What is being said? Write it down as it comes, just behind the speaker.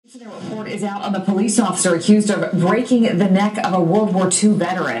A report is out on the police officer accused of breaking the neck of a World War II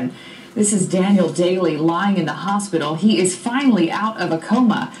veteran. This is Daniel Daley lying in the hospital. He is finally out of a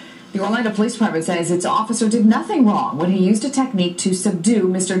coma. The Orlando Police Department says its officer did nothing wrong when he used a technique to subdue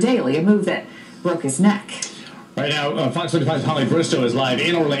Mr. Daley, a move that broke his neck. Right now, Fox35's Holly Bristow is live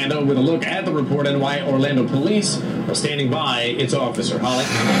in Orlando with a look at the report and why Orlando Police are standing by its officer. Holly?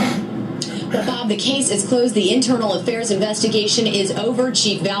 Well, Bob, the case is closed. The internal affairs investigation is over.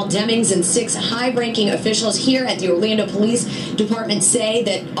 Chief Val Demings and 6 high-ranking officials here at the Orlando Police Department say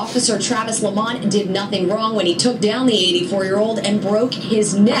that Officer Travis Lamont did nothing wrong when he took down the 84-year-old and broke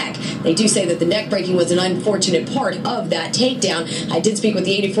his neck. They do say that the neck breaking was an unfortunate part of that takedown. I did speak with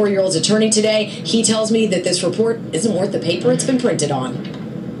the 84-year-old's attorney today. He tells me that this report isn't worth the paper it's been printed on.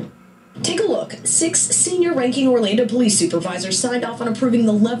 Take a look. 6 senior-ranking Orlando police supervisors signed off on approving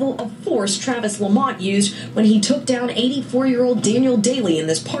the level of force Travis Lamont used when he took down 84-year-old Daniel Daley in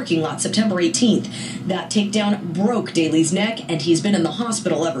this parking lot September 18th. That takedown broke Daley's neck, and he's been in the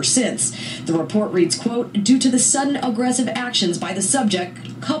hospital ever since. The report reads, quote, due to the sudden aggressive actions by the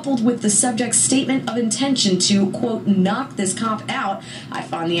subject, coupled with the subject's statement of intention to, quote, knock this cop out, I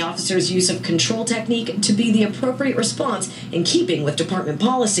find the officer's use of control technique to be the appropriate response in keeping with department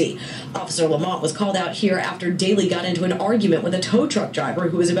policy. Officer Lamont was called out here after Daley got into an argument with a tow truck driver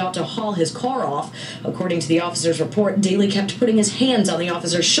who was about to haul his car off. According to the officer's report, Daley kept putting his hands on the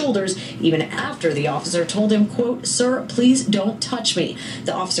officer's shoulders even after the officer told him, quote, sir, please don't touch me.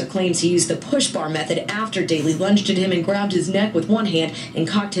 The officer claims he used the push bar method after Daley lunged at him and grabbed his neck with one hand and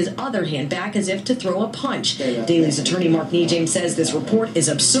cocked his other hand back as if to throw a punch. Daley's attorney, Mark Nejames, says this report is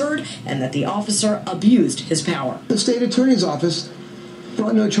absurd and that the officer abused his power. The state attorney's office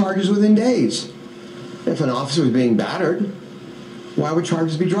brought no charges within days. If an officer was being battered, why would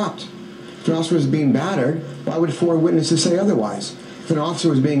charges be dropped? If an officer was being battered, why would 4 witnesses say otherwise? If an officer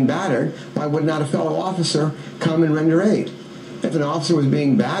was being battered, why would not a fellow officer come and render aid? If an officer was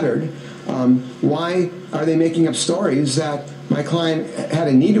being battered, why are they making up stories that my client had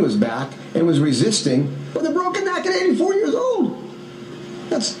a knee to his back and was resisting with a broken neck at 84 years old?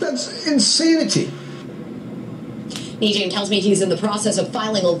 That's insanity. Nejames tells me he's in the process of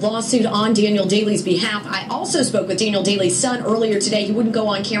filing a lawsuit on Daniel Daley's behalf. I also spoke with Daniel Daley's son earlier today. He wouldn't go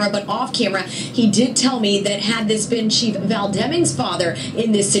on camera, but off camera, he did tell me that had this been Chief Val Demings' father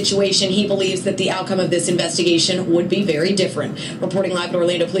in this situation, he believes that the outcome of this investigation would be very different. Reporting live at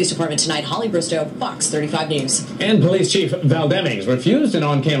Orlando Police Department tonight, Holly Bristow, Fox 35 News. And Police Chief Val Demings refused an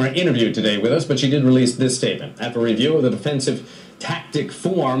on-camera interview today with us, but she did release this statement. After review of the defensive tactic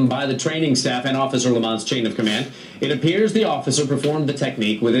formed by the training staff and Officer Lamont's chain of command, it appears the officer performed the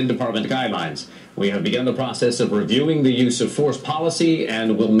technique within department guidelines. We have begun the process of reviewing the use of force policy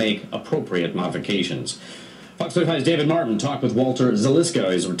and will make appropriate modifications. Fox 35's David Martin talked with Walter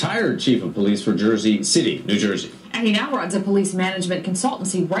Zelisko. He's retired chief of police for Jersey City, New Jersey. And he now runs a police management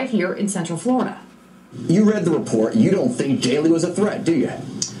consultancy right here in Central Florida. You read the report. You don't think Daley was a threat, do you?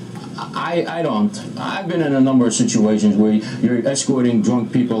 I don't. I've been in a number of situations where you're escorting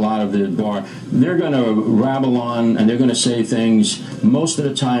drunk people out of the bar. They're going to rabble on and they're going to say things. Most of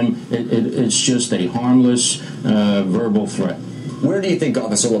the time, it's just a harmless verbal threat. Where do you think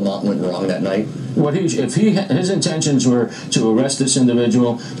Officer Lamont went wrong that night? If his intentions were to arrest this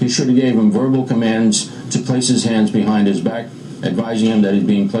individual, he should have gave him verbal commands to place his hands behind his back, advising him that he's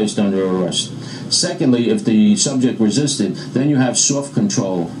being placed under arrest. Secondly, if the subject resisted, then you have soft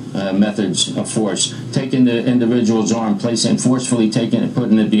control methods of force. Taking the individual's arm, forcefully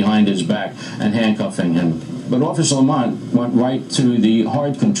putting it behind his back and handcuffing him. But Officer Lamont went right to the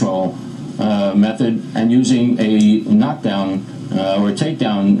hard control method and using a knockdown or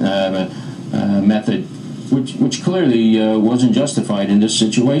takedown method, which clearly wasn't justified in this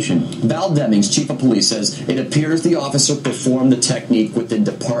situation. Val Demings, chief of police, says it appears the officer performed the technique within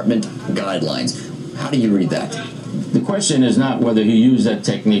department guidelines. How do you read that? The question is not whether he used that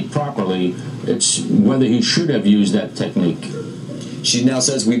technique properly, it's whether he should have used that technique. She now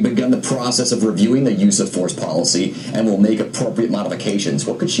says we've begun the process of reviewing the use of force policy and will make appropriate modifications.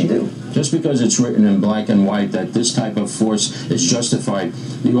 What could she do? Just because it's written in black and white that this type of force is justified,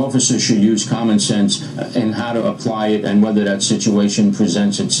 the officer should use common sense in how to apply it and whether that situation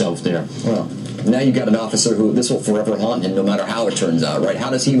presents itself there. Well, now you've got an officer who this will forever haunt him no matter how it turns out, right?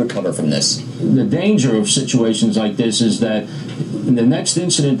 How does he recover from this? The danger of situations like this is that in the next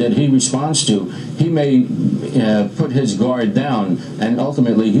incident that he responds to, he may put his guard down, and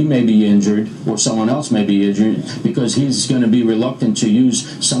ultimately he may be injured, or someone else may be injured, because he's going to be reluctant to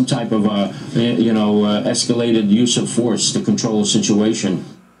use some type of, escalated use of force to control a situation.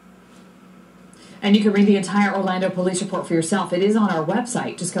 And you can read the entire Orlando Police Report for yourself. It is on our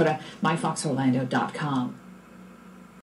website. Just go to myfoxorlando.com.